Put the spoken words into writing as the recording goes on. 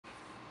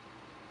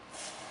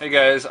Hey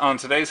guys, on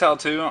today's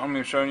how-to, I'm going to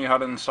be showing you how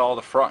to install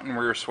the front and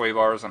rear sway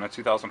bars on a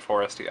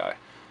 2004 STI. To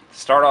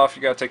start off,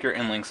 you got to take your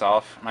end links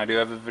off, and I do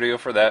have a video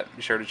for that.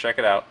 Be sure to check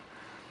it out.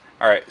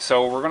 Alright,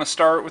 so we're going to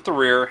start with the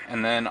rear,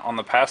 and then on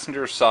the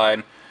passenger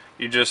side,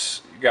 you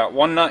got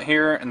one nut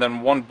here, and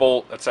then one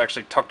bolt that's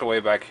actually tucked away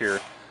back here.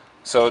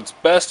 So it's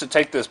best to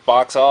take this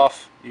box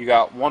off. You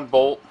got one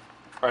bolt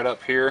right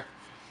up here,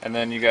 and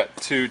then you got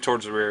two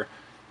towards the rear.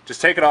 Just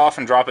take it off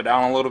and drop it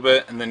down a little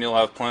bit, and then you'll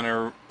have plenty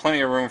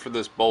of room for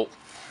this bolt.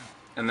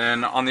 And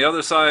then on the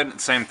other side,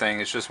 same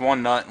thing. It's just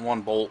one nut and one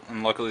bolt,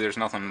 and luckily there's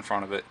nothing in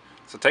front of it.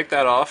 So take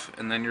that off,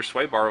 and then your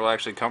sway bar will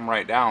actually come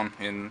right down,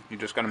 and you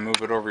just got to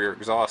move it over your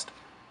exhaust.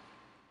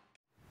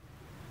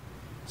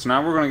 So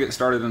now we're going to get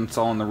started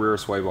installing the rear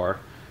sway bar.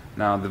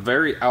 Now the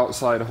very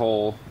outside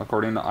hole,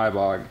 according to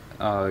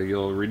iBog,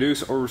 you'll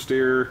reduce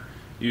oversteer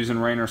using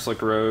rain or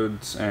slick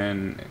roads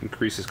and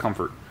increases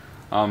comfort.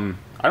 I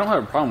don't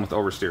have a problem with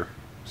oversteer,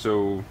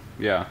 so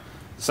yeah.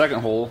 The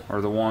second hole,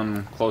 or the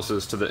one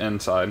closest to the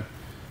inside,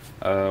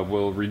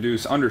 will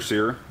reduce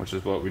understeer, which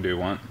is what we do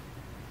want.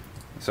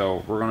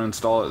 So we're going to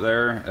install it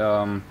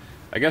there.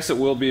 I guess it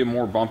will be a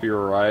more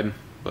bumpier ride,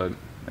 but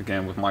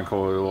again, with my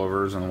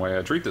coilovers and the way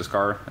I treat this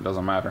car, it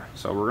doesn't matter.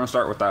 So we're going to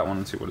start with that one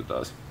and see what it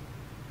does.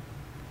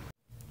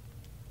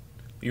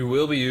 You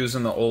will be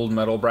using the old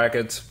metal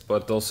brackets,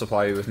 but they'll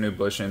supply you with new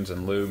bushings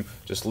and lube.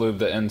 Just lube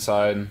the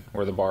inside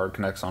where the bar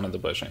connects onto the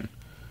bushing.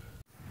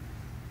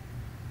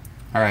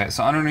 Alright,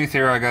 so underneath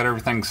here I got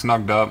everything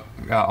snugged up.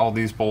 Got all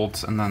these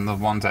bolts and then the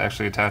ones that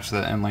actually attach to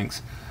the end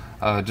links.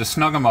 Just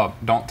snug them up,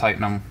 don't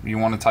tighten them. You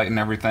want to tighten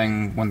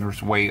everything when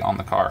there's weight on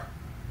the car.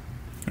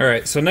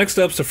 Alright, so next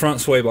up's the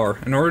front sway bar.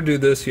 In order to do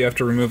this, you have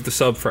to remove the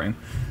subframe.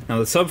 Now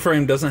the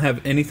subframe doesn't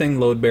have anything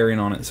load bearing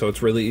on it, so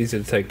it's really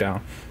easy to take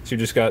down. So you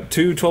just got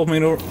two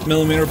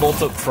 12mm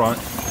bolts up front,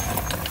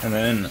 and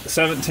then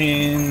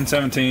 17,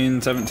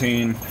 17,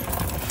 17,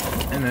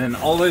 and then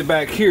all the way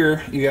back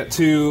here, you got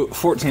two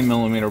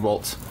 14mm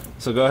bolts.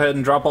 So go ahead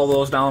and drop all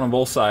those down on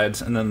both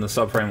sides, and then the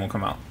subframe will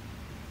come out.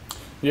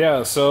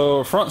 Yeah,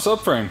 so front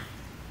subframe,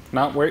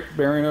 not weight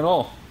bearing at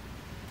all,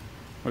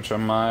 which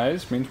on my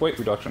eyes means weight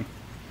reduction.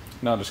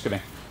 No, just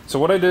kidding. So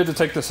what I did to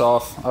take this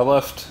off, I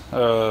left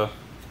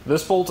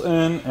this bolt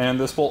in and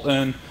this bolt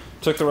in,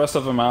 took the rest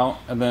of them out,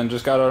 and then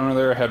just got under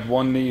there, had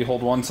one knee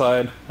hold one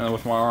side, and then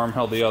with my arm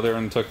held the other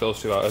and took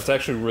those two out. It's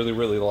actually really,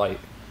 really light.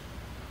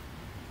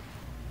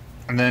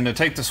 And then to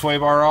take the sway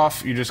bar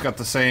off, you just got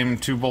the same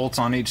two bolts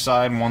on each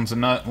side. One's a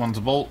nut, one's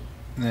a bolt,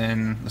 and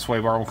then the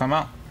sway bar will come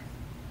out.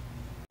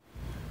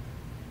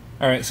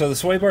 Alright, so the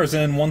sway bar's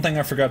in. One thing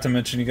I forgot to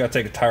mention, you got to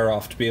take a tire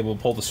off to be able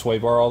to pull the sway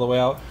bar all the way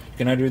out. You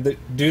can either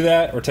do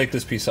that or take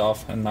this piece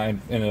off, and I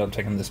ended up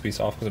taking this piece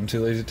off because I'm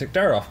too lazy to take the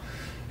tire off.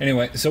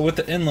 Anyway, so with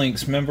the end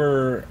links,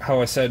 remember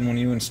how I said when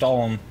you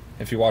install them,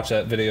 if you watch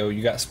that video,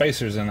 you got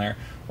spacers in there.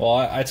 Well,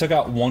 I took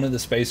out one of the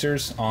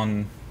spacers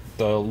on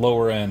the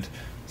lower end.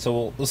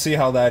 So we'll see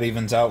how that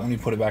evens out when you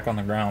put it back on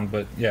the ground.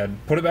 But yeah,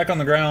 put it back on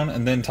the ground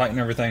and then tighten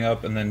everything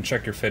up and then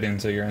check your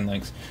fittings of your end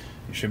links.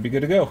 You should be good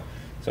to go.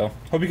 So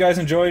hope you guys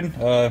enjoyed.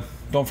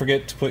 Don't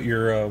forget to put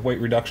your weight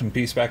reduction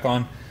piece back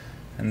on.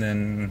 And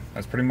then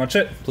that's pretty much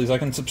it. Please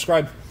like and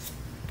subscribe.